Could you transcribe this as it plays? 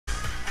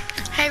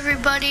Hey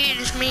everybody, it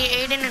is me,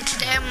 Aiden, and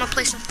today I'm gonna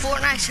play some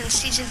Fortnite since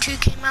Season 2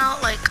 came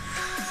out, like,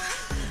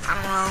 I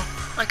don't know,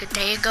 like a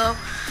day ago.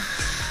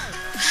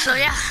 So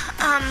yeah,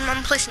 I'm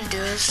gonna play some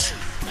duos.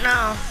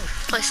 No,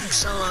 play some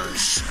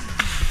solos.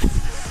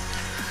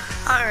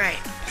 Alright.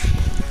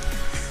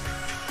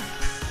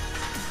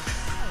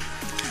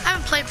 I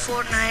haven't played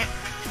Fortnite,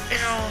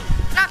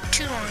 not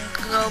too long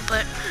ago,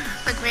 but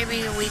like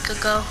maybe a week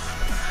ago.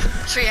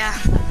 So yeah.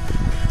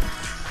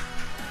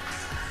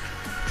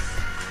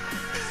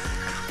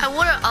 I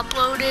would have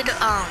uploaded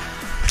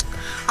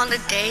on the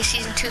day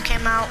Season 2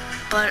 came out,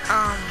 but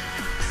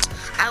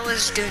I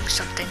was doing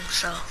something,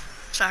 so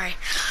sorry.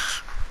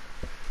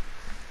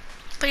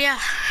 But yeah,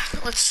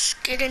 let's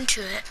get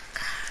into it.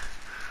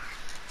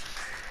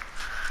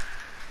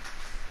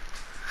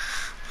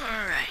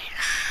 Alright.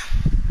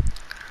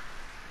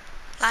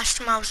 Last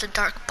time I was a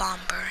dark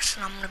bomber, so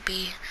I'm gonna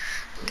be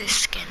this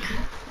skin.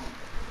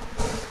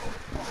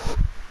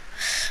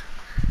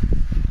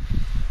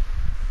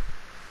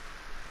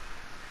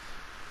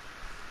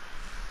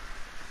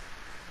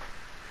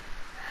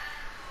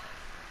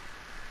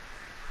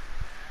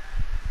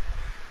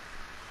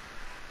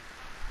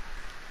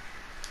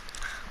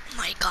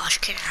 My gosh,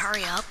 can it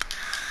hurry up?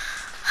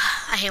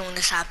 I hate when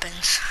this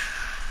happens.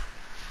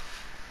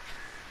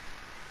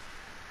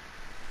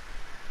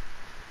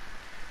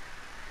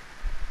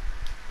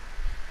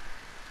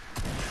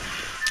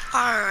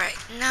 Alright,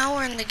 now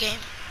we're in the game.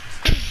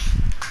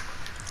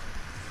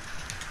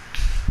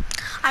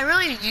 I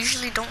really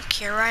usually don't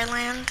care where I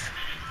land.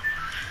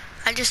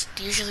 I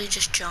usually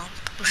just jump.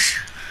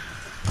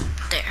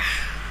 There.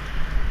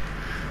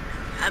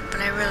 But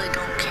I really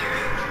don't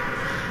care.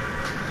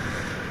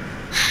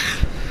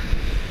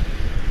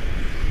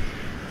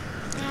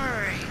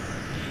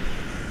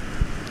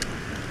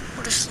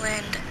 We'll just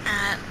land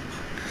at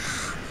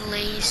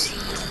Lazy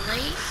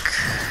Lake.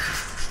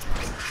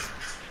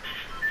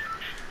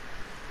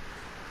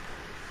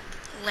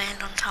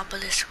 Land on top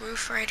of this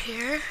roof right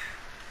here.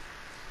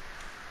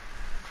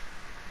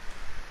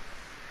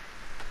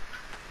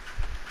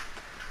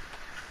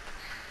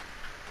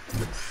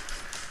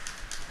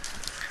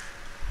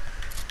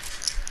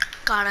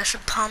 Got us a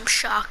pump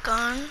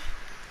shotgun.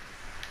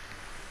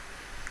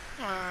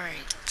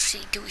 Alright, let's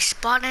see, do we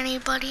spot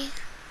anybody?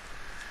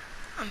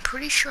 I'm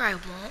pretty sure I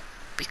won't,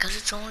 because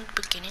it's only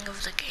the beginning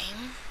of the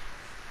game.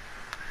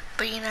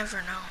 But you never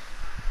know.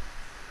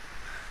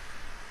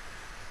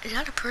 Is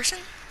that a person?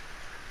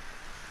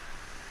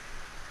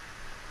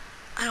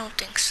 I don't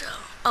think so.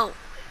 Oh,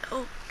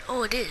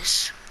 it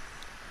is.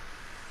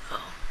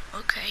 Oh,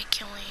 okay,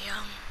 can we,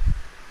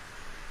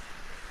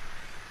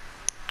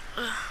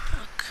 okay.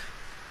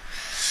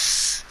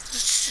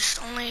 It's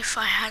just only if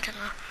I had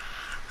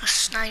a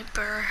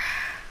sniper.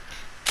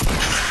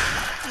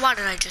 Why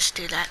did I just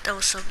do that? That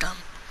was so dumb.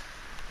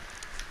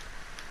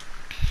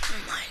 Oh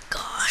my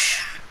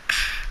gosh.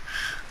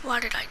 Why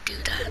did I do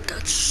that?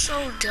 That's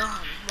so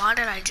dumb. Why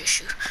did I just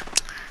shoot?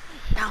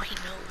 Now he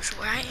knows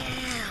where I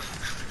am.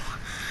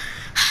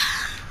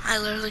 I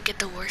literally get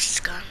the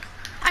worst gun.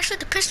 Actually,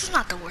 the pistol's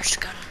not the worst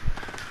gun.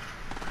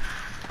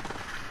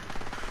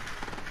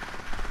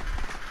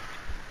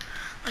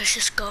 Let's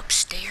just go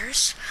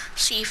upstairs.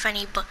 See if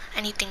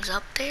anything's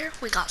up there.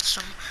 We got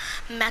some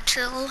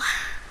metal.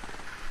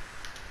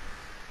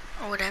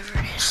 Or whatever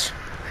it is.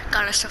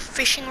 Got us a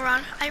fishing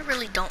rod. I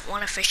really don't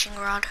want a fishing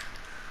rod.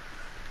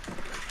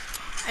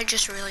 I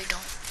just really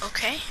don't.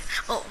 Okay.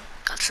 Oh,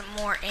 got some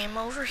more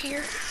ammo over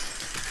here.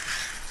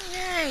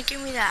 Yay,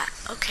 give me that.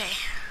 Okay.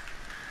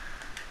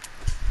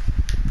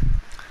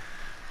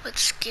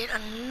 Let's get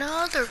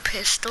another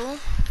pistol.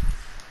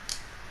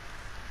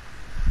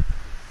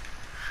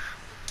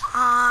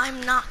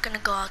 I'm not gonna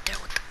go out there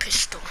with the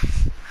pistol.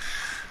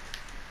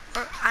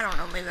 Or, I don't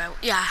know, maybe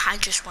yeah, I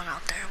just went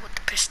out there with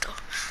the pistol.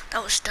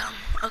 That was dumb.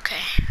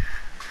 Okay.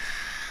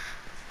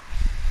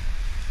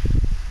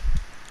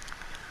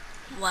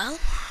 Well,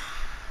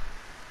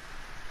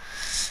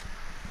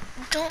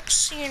 don't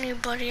see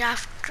anybody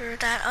after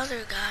that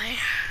other guy.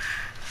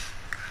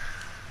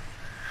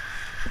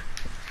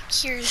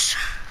 Here's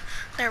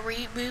the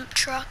reboot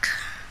truck.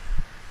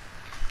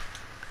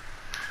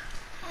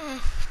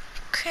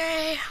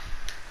 Okay.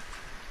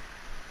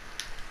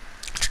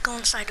 Let's go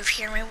inside of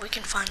here. Maybe we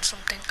can find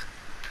something.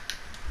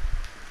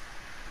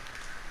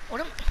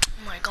 Oh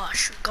my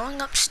gosh, we're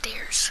going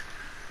upstairs.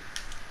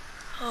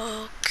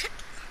 Okay.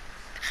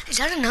 Is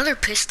that another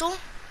pistol?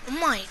 Oh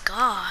my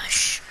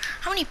gosh.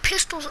 How many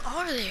pistols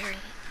are there?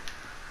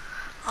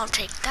 I'll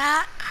take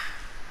that.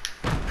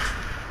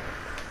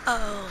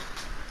 Oh.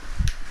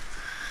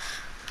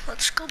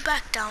 Let's go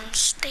back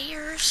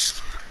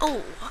downstairs.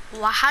 Oh,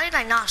 well, how did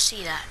I not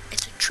see that?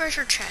 It's a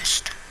treasure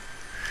chest.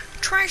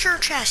 Treasure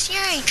chest,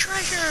 yay,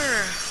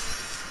 treasure!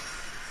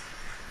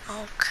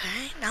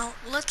 Okay, now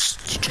let's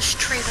just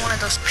trade one of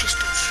those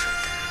pistols for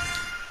that.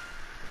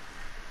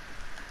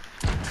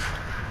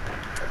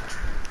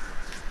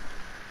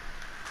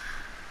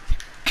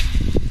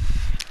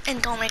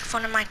 And don't make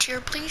fun of my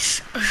tier,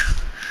 please.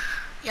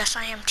 Yes,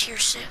 I am tier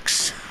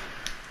 6.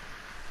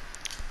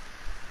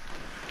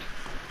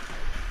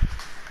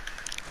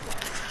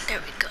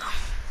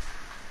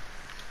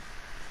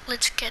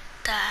 let's get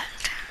that.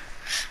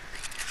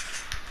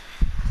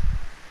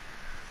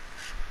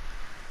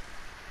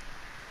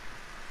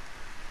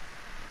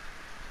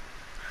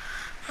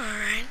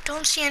 Alright,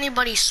 don't see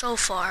anybody so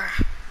far.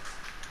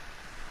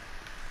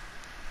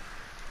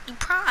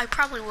 I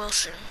probably will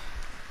soon.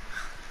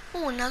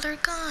 Oh, another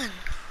gun.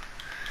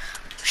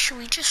 Should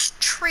we just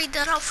trade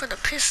that out for the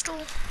pistol?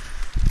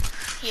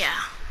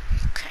 Yeah,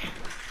 okay.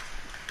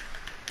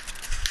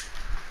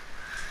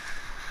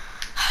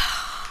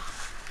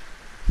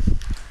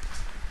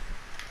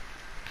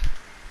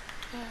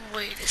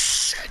 Wait a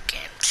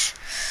second.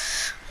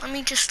 Let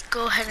me just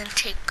go ahead and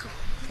take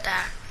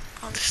that.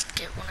 I'll just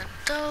get one of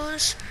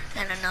those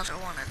and another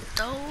one of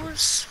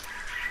those.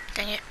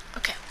 Dang it.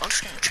 Okay, I'm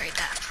just gonna trade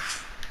that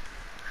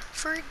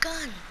for a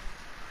gun.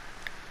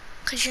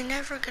 Cause you're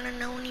never gonna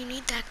know when you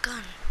need that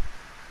gun.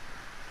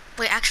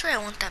 Wait, actually I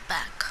want that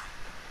back.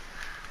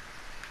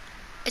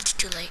 It's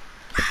too late.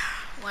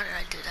 Why did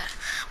I do that?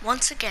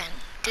 Once again,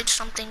 did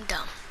something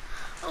dumb.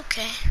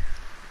 Okay.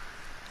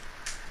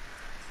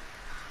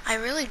 I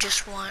really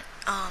just want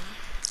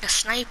a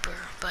sniper,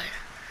 but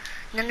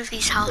none of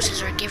these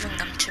houses are giving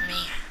them to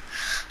me.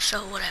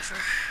 So whatever.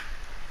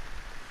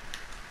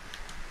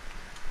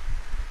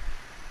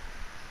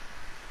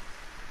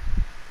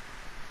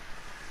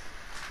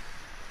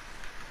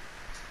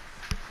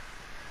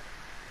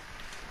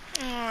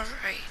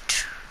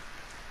 Alright.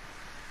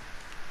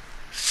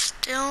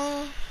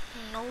 Still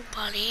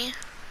nobody.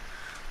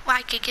 Well,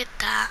 I could get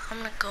that. I'm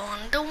gonna go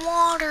on the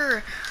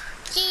water.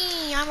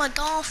 Yee, I'm a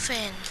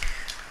dolphin.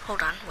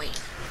 Hold on, wait.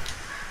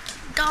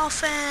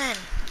 Dolphin!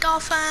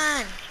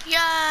 Dolphin!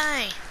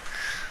 Yay!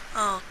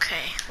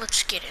 Okay,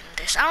 let's get in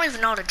this. I don't even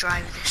know how to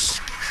drive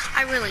this.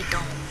 I really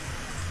don't.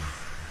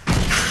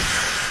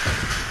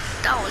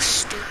 That was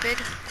stupid.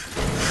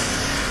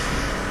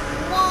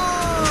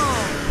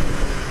 Whoa!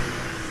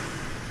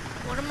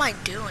 What am I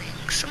doing?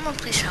 Someone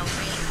please help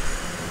me.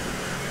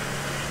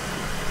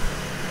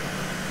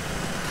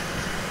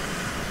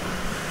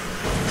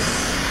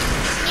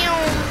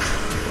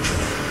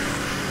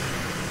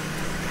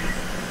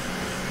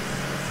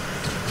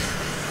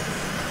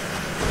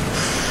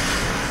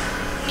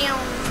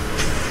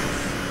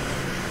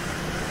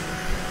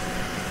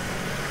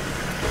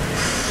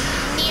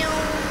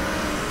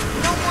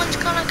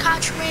 Gonna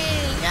catch me!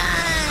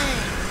 Yay!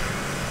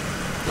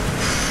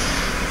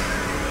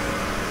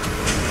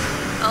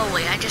 Oh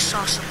wait, I just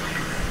saw someone.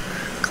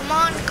 Come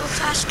on, go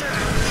faster!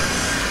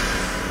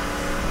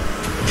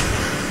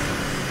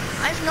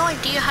 I have no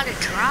idea how to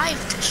drive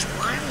this.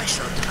 Why am I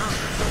so dumb?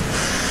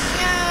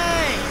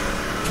 Yay!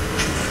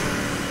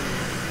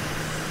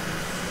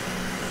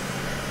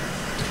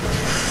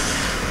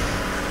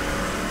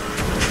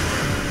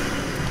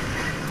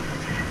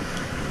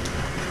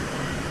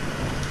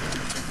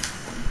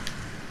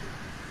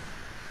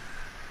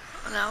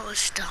 That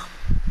was dumb.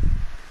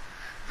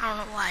 I don't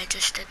know why I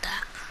just did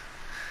that.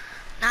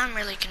 Now I'm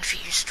really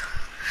confused.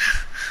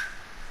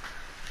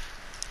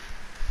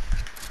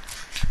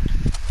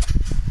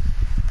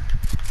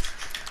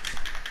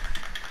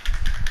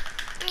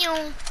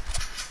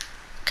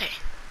 Okay.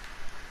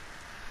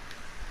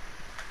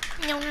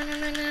 No.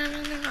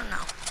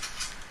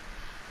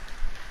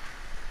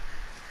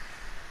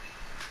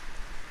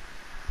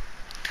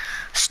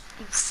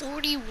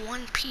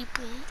 41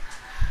 people.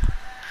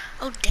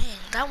 Oh dang,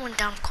 that went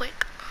down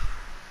quick.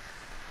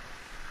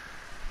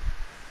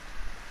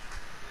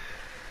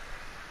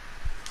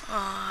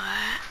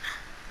 Alright.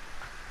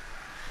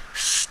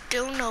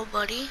 Still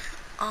nobody.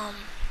 I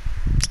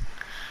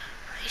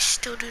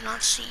still do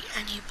not see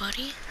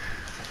anybody.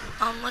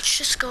 Let's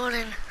just go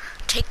ahead and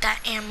take that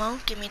ammo.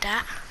 Give me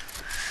that.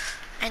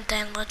 And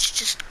then let's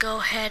just go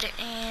ahead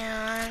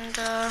and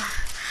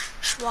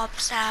swap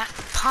that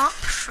pump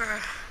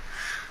for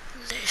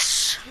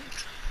this.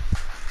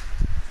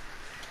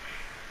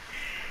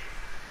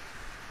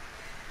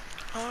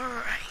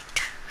 Alright.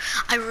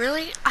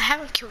 I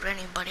haven't killed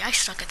anybody. I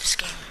suck at this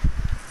game.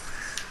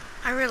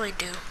 I really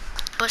do.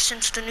 But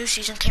since the new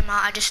season came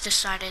out, I just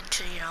decided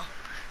to,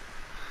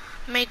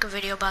 make a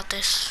video about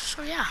this.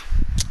 So yeah.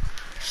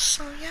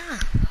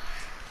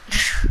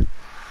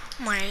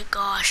 My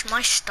gosh,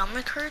 my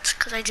stomach hurts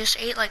because I just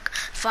ate like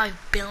 5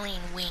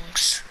 billion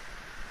wings.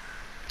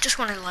 Just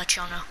wanted to let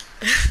y'all know.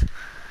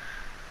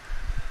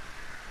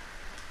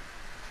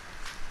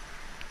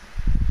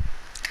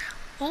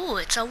 Ooh,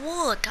 it's a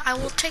wood. I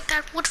will take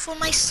that wood for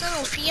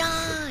myself.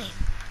 Yay!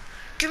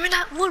 Give me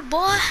that wood,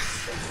 boy.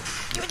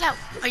 Give me that.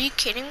 Are you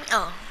kidding me?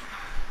 Oh.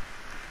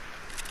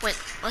 Wait,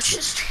 let's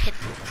just hit.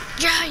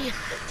 Yeah.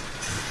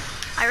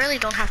 I really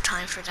don't have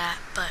time for that,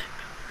 but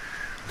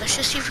let's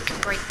just see if we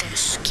can break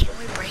this. Can't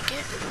we break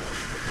it?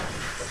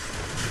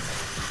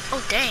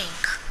 Oh, dang.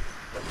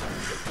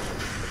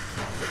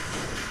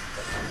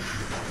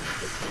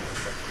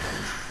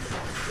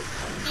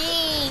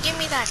 Yay, give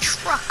me that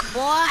truck,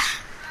 boy.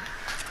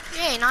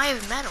 Yay, now I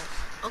have metal.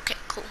 Okay,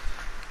 cool.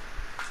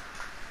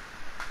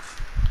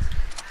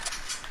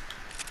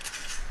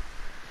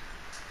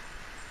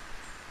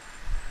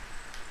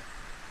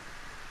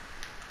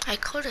 I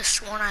could have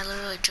sworn I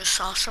literally just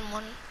saw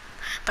someone,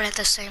 but at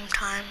the same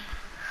time,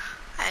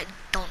 I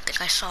don't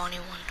think I saw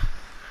anyone.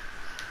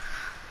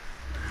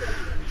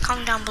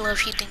 Comment down below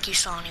if you think you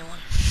saw anyone.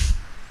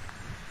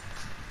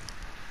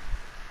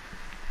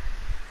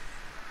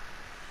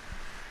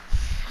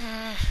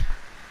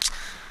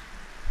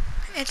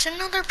 It's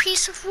another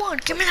piece of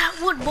wood. Give me that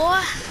wood,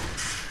 boy.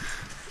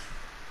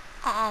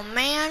 Oh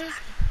man.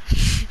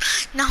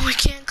 Now I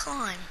can't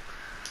climb.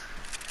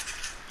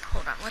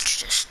 Hold on, let's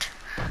just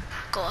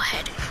go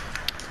ahead and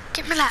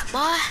give me that,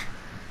 boy.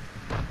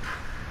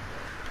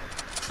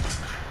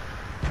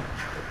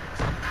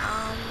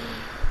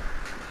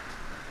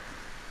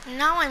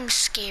 Now I'm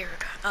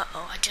scared.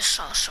 Uh-oh, I just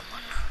saw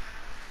someone.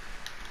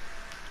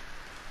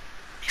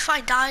 If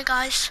I die,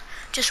 guys,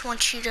 I just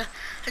want to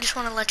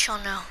let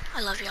y'all know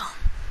I love y'all.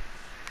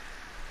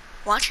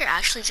 Watch it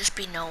actually just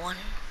be no one.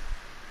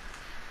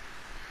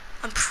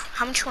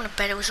 How much you want to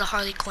bet it was a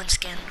Harley Quinn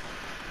skin?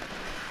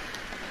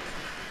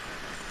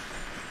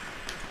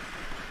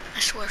 I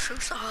swear if it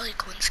was the Harley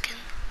Quinn skin.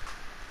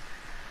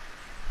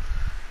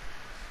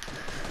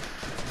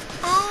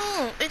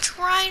 Oh, it's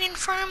right in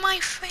front of my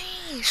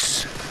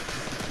face.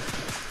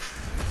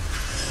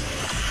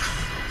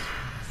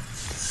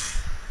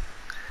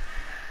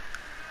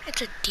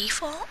 It's a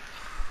default?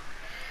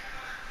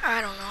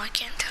 I don't know, I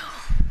can't tell.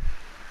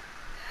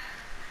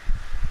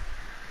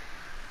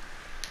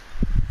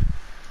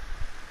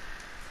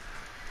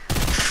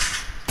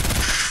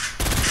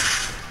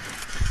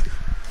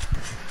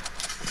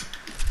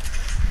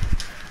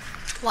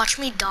 Watch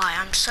me die,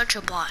 I'm such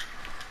a bot.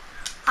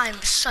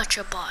 I'm such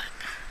a bot.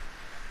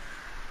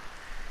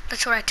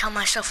 That's what I tell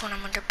myself when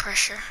I'm under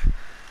pressure.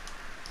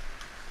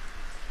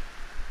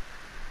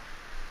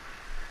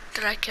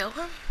 Did I kill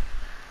him?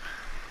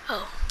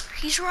 Oh,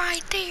 he's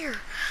right there.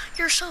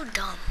 You're so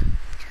dumb.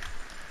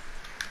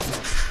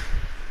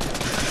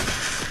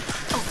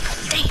 Oh,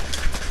 dang.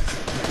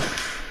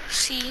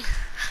 See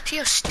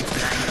how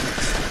stupid I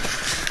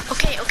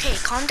am? Okay,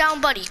 calm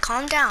down, buddy.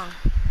 Calm down.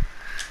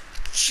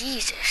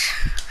 Jesus.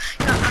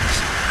 You know,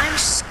 I'm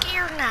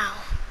scared now.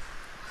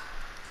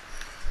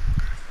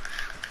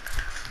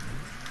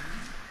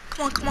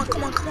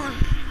 Come on.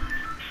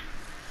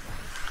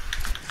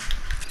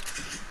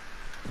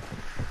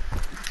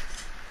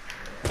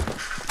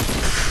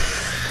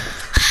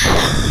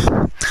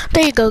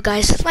 There you go,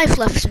 guys. Life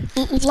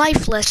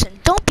lesson.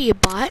 Don't be a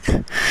bot.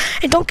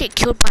 And don't get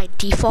killed by a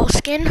default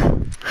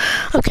skin.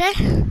 Okay?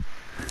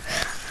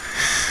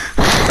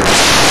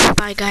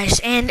 Bye, guys.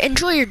 And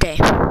enjoy your day.